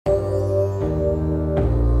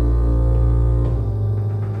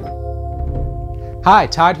Hi,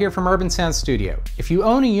 Todd here from Urban Sound Studio. If you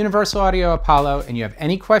own a Universal Audio Apollo and you have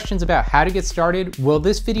any questions about how to get started, well,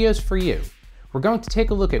 this video is for you. We're going to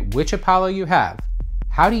take a look at which Apollo you have,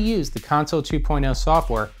 how to use the Console 2.0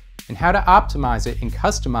 software, and how to optimize it and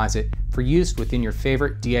customize it for use within your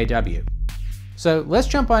favorite DAW. So let's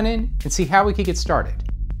jump on in and see how we can get started.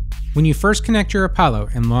 When you first connect your Apollo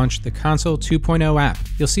and launch the Console 2.0 app,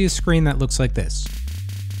 you'll see a screen that looks like this.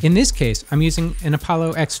 In this case, I'm using an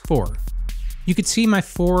Apollo X4. You can see my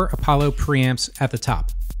 4 Apollo preamps at the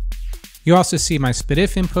top. You also see my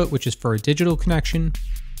SPDIF input, which is for a digital connection,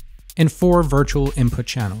 and 4 virtual input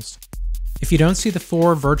channels. If you don't see the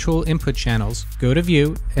 4 virtual input channels, go to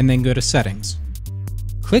View and then go to Settings.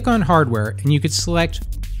 Click on Hardware and you can select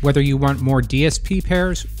whether you want more DSP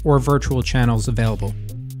pairs or virtual channels available.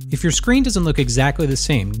 If your screen doesn't look exactly the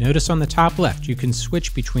same, notice on the top left you can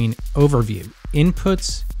switch between Overview,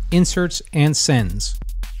 Inputs, Inserts, and Sends.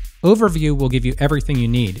 Overview will give you everything you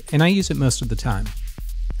need, and I use it most of the time.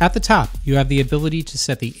 At the top, you have the ability to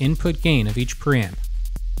set the input gain of each preamp.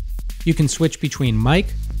 You can switch between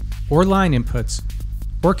mic or line inputs,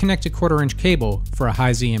 or connect a 1/4-inch cable for a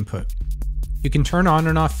high Z input. You can turn on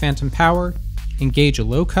and off phantom power, engage a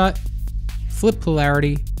low cut, flip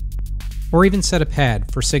polarity, or even set a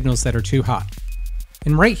pad for signals that are too hot.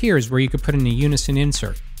 And right here is where you could put in a Unison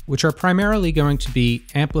Insert, which are primarily going to be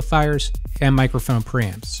amplifiers and microphone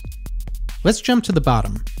preamps. Let's jump to the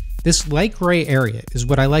bottom. This light gray area is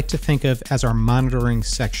what I like to think of as our monitoring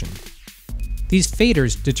section. These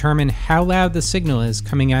faders determine how loud the signal is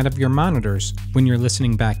coming out of your monitors when you're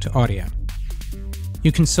listening back to audio.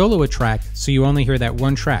 You can solo a track so you only hear that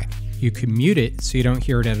one track. You can mute it so you don't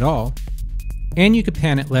hear it at all, and you can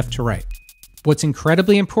pan it left to right. What's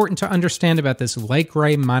incredibly important to understand about this light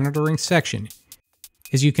gray monitoring section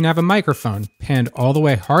is you can have a microphone panned all the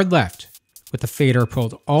way hard left with the fader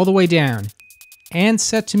pulled all the way down and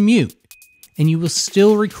set to mute, and you will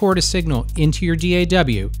still record a signal into your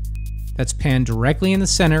DAW that's panned directly in the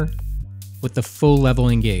center with the full level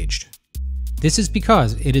engaged. This is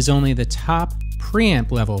because it is only the top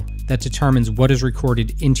preamp level that determines what is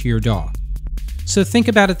recorded into your DAW. So think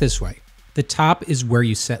about it this way. The top is where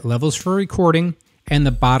you set levels for recording, and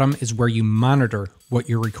the bottom is where you monitor what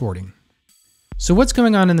you're recording. So what's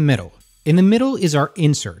going on in the middle? In the middle is our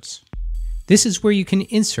inserts. This is where you can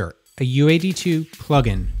insert a UAD2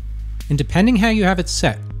 plugin. And depending how you have it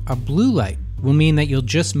set, a blue light will mean that you'll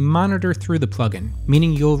just monitor through the plugin,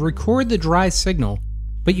 meaning you'll record the dry signal,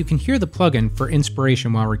 but you can hear the plugin for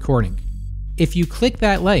inspiration while recording. If you click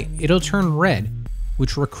that light, it'll turn red,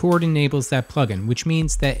 which record enables that plugin, which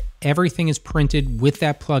means that everything is printed with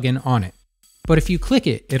that plugin on it. But if you click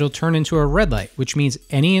it, it'll turn into a red light, which means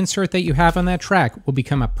any insert that you have on that track will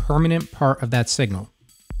become a permanent part of that signal.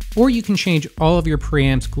 Or you can change all of your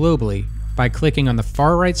preamps globally by clicking on the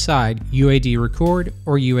far right side UAD Record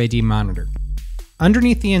or UAD Monitor.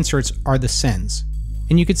 Underneath the inserts are the sends,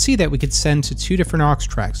 and you can see that we could send to 2 different aux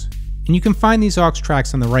tracks, and you can find these aux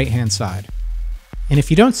tracks on the right hand side. And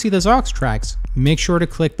if you don't see those aux tracks, make sure to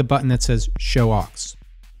click the button that says Show Aux.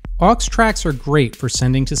 Aux tracks are great for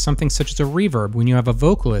sending to something such as a reverb when you have a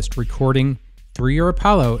vocalist recording through your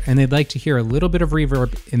Apollo and they'd like to hear a little bit of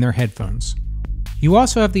reverb in their headphones. You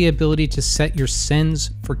also have the ability to set your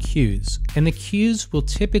sends for cues, and the cues will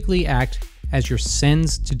typically act as your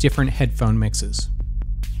sends to different headphone mixes.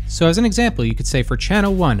 So as an example, you could say for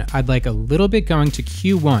channel 1, I'd like a little bit going to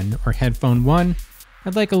Q1 or headphone 1,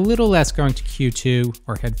 I'd like a little less going to Q2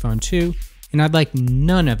 or headphone 2, and I'd like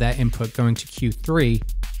none of that input going to Q3.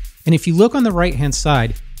 And if you look on the right hand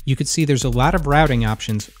side, you can see there's a lot of routing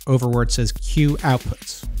options over where it says Q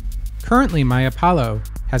outputs. Currently my Apollo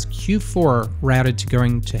has Q4 routed to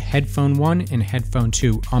going to headphone 1 and headphone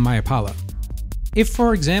 2 on my Apollo. If,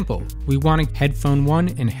 for example, we wanted headphone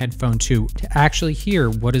 1 and headphone 2 to actually hear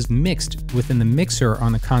what is mixed within the mixer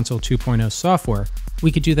on the Console 2.0 software,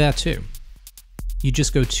 we could do that too. You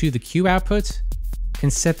just go to the Q outputs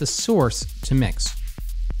and set the source to mix.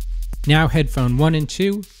 Now headphone 1 and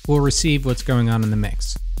 2 will receive what's going on in the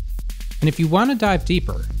mix. And if you want to dive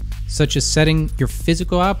deeper, such as setting your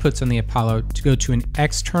physical outputs on the Apollo to go to an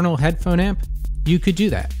external headphone amp, you could do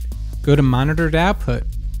that. Go to Monitor to Output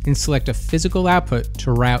and select a physical output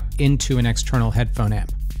to route into an external headphone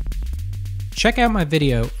amp. Check out my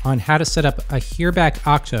video on how to set up a Hearback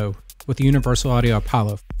Octo with the Universal Audio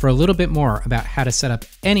Apollo for a little bit more about how to set up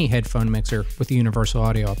any headphone mixer with the Universal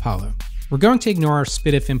Audio Apollo. We're going to ignore our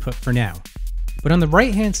SPDIF input for now, but on the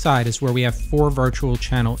right hand side is where we have 4 virtual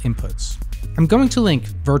channel inputs. I'm going to link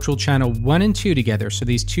virtual channel 1 and 2 together so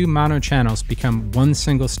these 2 mono channels become one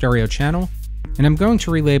single stereo channel, and I'm going to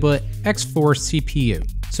relabel it X4 CPU,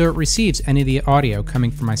 so it receives any of the audio coming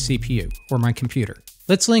from my CPU or my computer.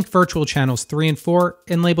 Let's link virtual channels 3 and 4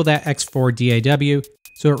 and label that X4 DAW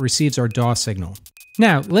so it receives our DAW signal.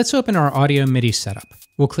 Now, let's open our audio MIDI setup.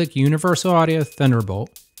 We'll click Universal Audio Thunderbolt,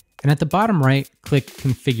 and at the bottom right, click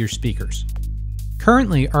Configure Speakers.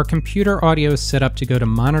 Currently, our computer audio is set up to go to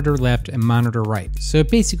monitor left and monitor right, so it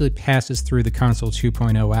basically passes through the Console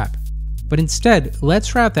 2.0 app. But instead,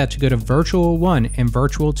 let's route that to go to Virtual 1 and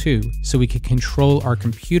Virtual 2 so we can control our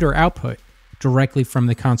computer output directly from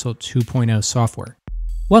the Console 2.0 software.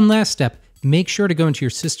 One last step, make sure to go into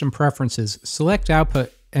your system preferences, select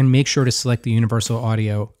Output, and make sure to select the Universal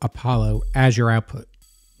Audio Apollo as your output.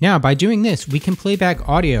 Now, by doing this, we can play back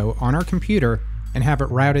audio on our computer and have it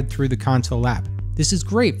routed through the console app. This is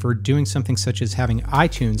great for doing something such as having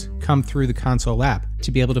iTunes come through the console app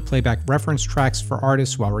to be able to play back reference tracks for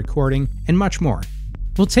artists while recording, and much more.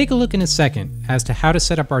 We'll take a look in a second as to how to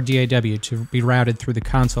set up our DAW to be routed through the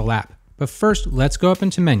console app, but first let's go up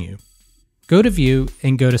into Menu, go to View,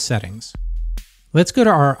 and go to Settings. Let's go to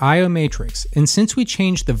our I/O matrix, and since we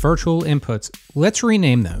changed the virtual inputs, let's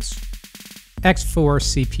rename those. X4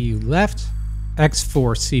 CPU left,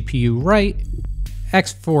 X4 CPU right,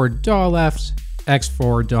 X4 DAW left,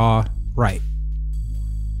 X4 DAW right.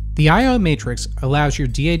 The I/O matrix allows your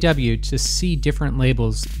DAW to see different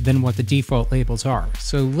labels than what the default labels are,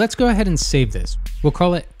 so let's go ahead and save this. We'll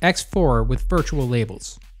call it X4 with virtual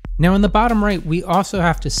labels. Now in the bottom right, we also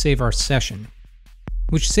have to save our session,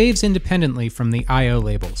 which saves independently from the I/O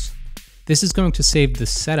labels. This is going to save the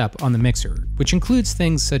setup on the mixer, which includes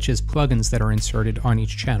things such as plugins that are inserted on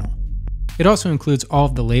each channel. It also includes all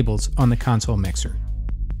of the labels on the console mixer.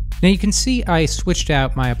 Now you can see I switched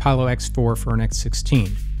out my Apollo X4 for an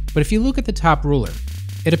X16, but if you look at the top ruler,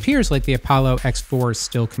 it appears like the Apollo X4 is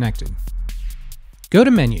still connected. Go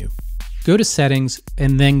to Menu, go to Settings,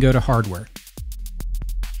 and then go to Hardware.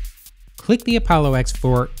 Click the Apollo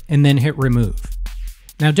X4 and then hit Remove.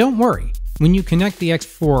 Now don't worry, when you connect the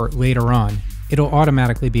X4 later on, it'll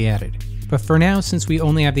automatically be added. But for now, since we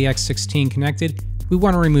only have the X16 connected, we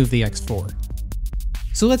want to remove the X4.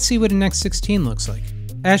 So let's see what an X16 looks like.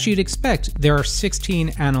 As you'd expect, there are 16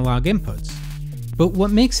 analog inputs. But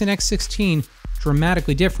what makes an X16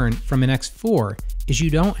 dramatically different from an X4 is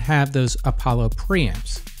you don't have those Apollo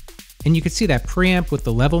preamps. And you can see that preamp with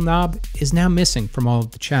the level knob is now missing from all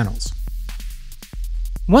of the channels.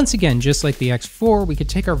 Once again, just like the X4, we could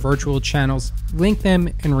take our virtual channels, link them,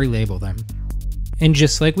 and relabel them. And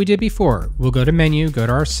just like we did before, we'll go to Menu, go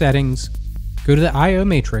to our Settings, go to the I/O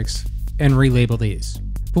matrix, and relabel these.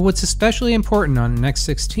 But what's especially important on an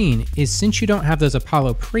X16 is since you don't have those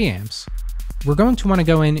Apollo preamps, we're going to want to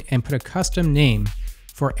go in and put a custom name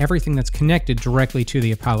for everything that's connected directly to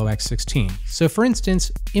the Apollo X16. So for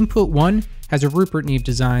instance, Input 1 has a Rupert Neve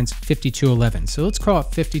Designs 5211, so let's call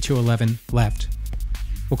it 5211 left.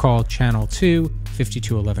 We'll call Channel 2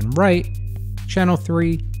 5211 right, Channel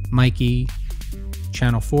 3 Mikey,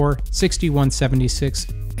 Channel 4 6176,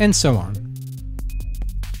 and so on.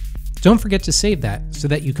 Don't forget to save that so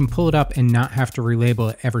that you can pull it up and not have to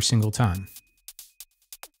relabel it every single time.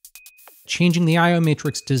 Changing the I/O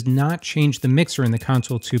matrix does not change the mixer in the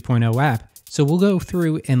Console 2.0 app, so we'll go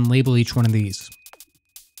through and label each one of these.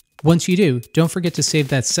 Once you do, don't forget to save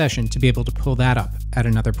that session to be able to pull that up at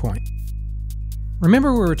another point.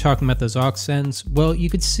 Remember we were talking about those aux sends? Well, you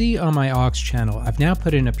could see on my aux channel, I've now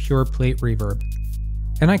put in a pure plate reverb.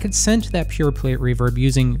 And I could send to that pure plate reverb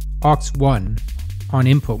using aux1 on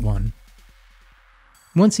Input 1.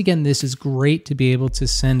 Once again, this is great to be able to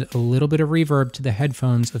send a little bit of reverb to the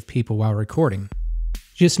headphones of people while recording.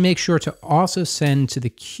 Just make sure to also send to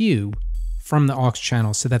the cue from the aux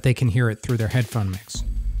channel so that they can hear it through their headphone mix.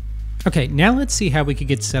 Okay, now let's see how we could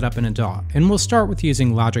get set up in a DAW, and we'll start with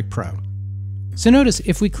using Logic Pro. So notice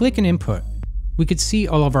if we click an input, we could see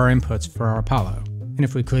all of our inputs for our Apollo. And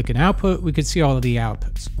if we click an output, we could see all of the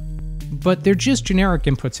outputs. But they're just generic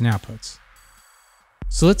inputs and outputs.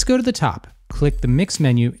 So let's go to the top, click the Mix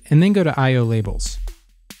menu, and then go to I/O Labels.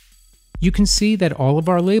 You can see that all of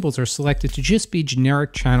our labels are selected to just be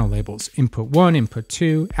generic channel labels, Input 1, Input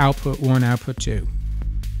 2, Output 1, Output 2.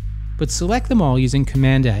 But select them all using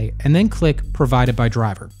Command A, and then click Provided by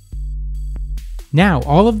Driver. Now,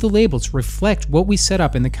 all of the labels reflect what we set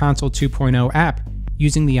up in the Console 2.0 app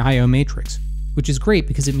using the I/O matrix, which is great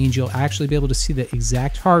because it means you'll actually be able to see the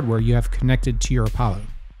exact hardware you have connected to your Apollo.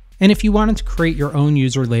 And if you wanted to create your own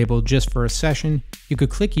user label just for a session, you could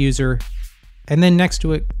click User, and then next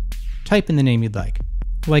to it, type in the name you'd like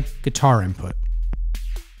guitar input.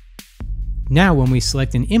 Now when we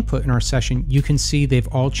select an input in our session, you can see they've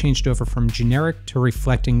all changed over from generic to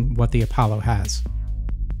reflecting what the Apollo has.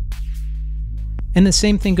 And the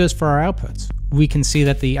same thing goes for our outputs. We can see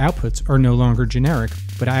that the outputs are no longer generic,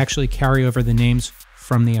 but actually carry over the names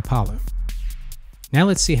from the Apollo. Now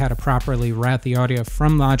let's see how to properly route the audio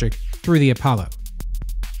from Logic through the Apollo.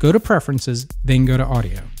 Go to Preferences, then go to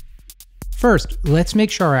Audio. First, let's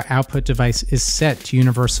make sure our output device is set to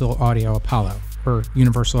Universal Audio Apollo, or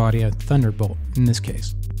Universal Audio Thunderbolt in this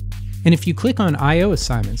case. And if you click on I/O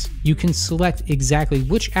assignments, you can select exactly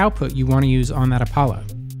which output you want to use on that Apollo.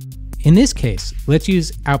 In this case, let's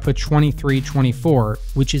use output 2324,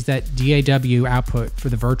 which is that DAW output for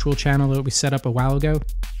the virtual channel that we set up a while ago.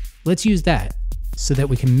 Let's use that so that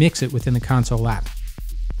we can mix it within the console app.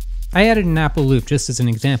 I added an Apple loop just as an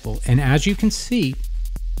example, and as you can see,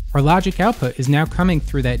 our Logic output is now coming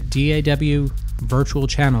through that DAW virtual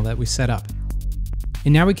channel that we set up.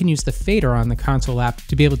 And now we can use the fader on the console app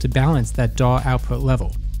to be able to balance that DAW output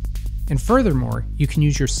level. And furthermore, you can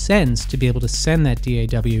use your sends to be able to send that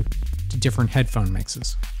DAW to different headphone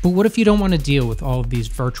mixes. But what if you don't want to deal with all of these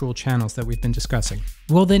virtual channels that we've been discussing?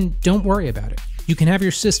 Well then, don't worry about it. You can have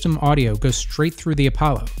your system audio go straight through the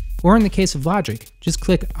Apollo. Or in the case of Logic, just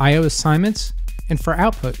click I/O assignments, and for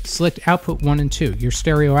output, select output 1 and 2, your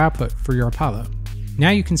stereo output for your Apollo. Now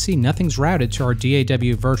you can see nothing's routed to our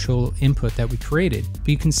DAW virtual input that we created, but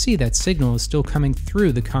you can see that signal is still coming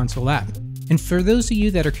through the console app. And for those of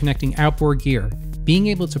you that are connecting outboard gear, being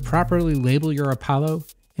able to properly label your Apollo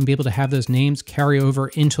and be able to have those names carry over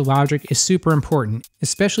into Logic is super important,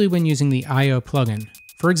 especially when using the I/O plugin.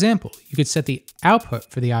 For example, you could set the output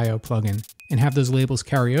for the I/O plugin and have those labels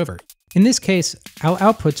carry over. In this case, I'll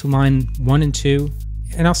output to line 1 and 2,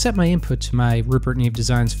 and I'll set my input to my Rupert Neve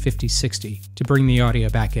Designs 5060 to bring the audio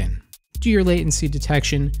back in. Do your latency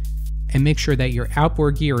detection, and make sure that your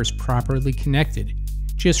outboard gear is properly connected.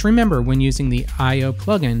 Just remember, when using the I/O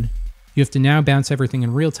plugin, you have to now bounce everything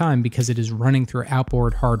in real time because it is running through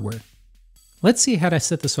outboard hardware. Let's see how to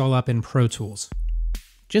set this all up in Pro Tools.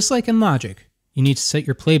 Just like in Logic, you need to set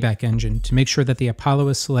your playback engine to make sure that the Apollo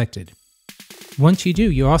is selected. Once you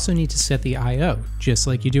do, you also need to set the I/O, just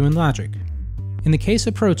like you do in Logic. In the case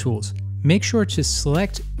of Pro Tools, make sure to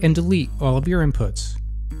select and delete all of your inputs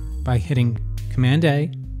by hitting Command A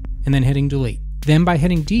and then hitting Delete. Then by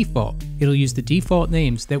hitting Default, it'll use the default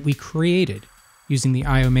names that we created using the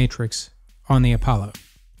I/O matrix on the Apollo.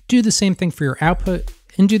 Do the same thing for your output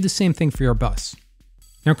and do the same thing for your bus.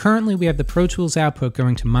 Now currently we have the Pro Tools output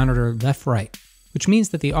going to monitor left-right, which means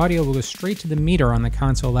that the audio will go straight to the meter on the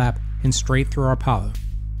console app and straight through our Apollo.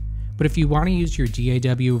 But if you want to use your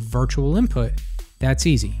DAW virtual input, that's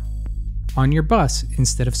easy. On your bus,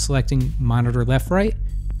 instead of selecting monitor left-right,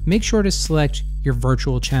 make sure to select your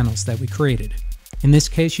virtual channels that we created. In this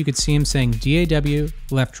case, you could see him saying DAW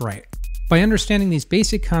left-right. By understanding these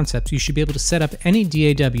basic concepts, you should be able to set up any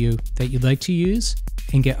DAW that you'd like to use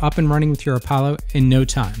and get up and running with your Apollo in no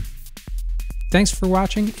time. Thanks for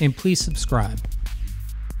watching, and please subscribe.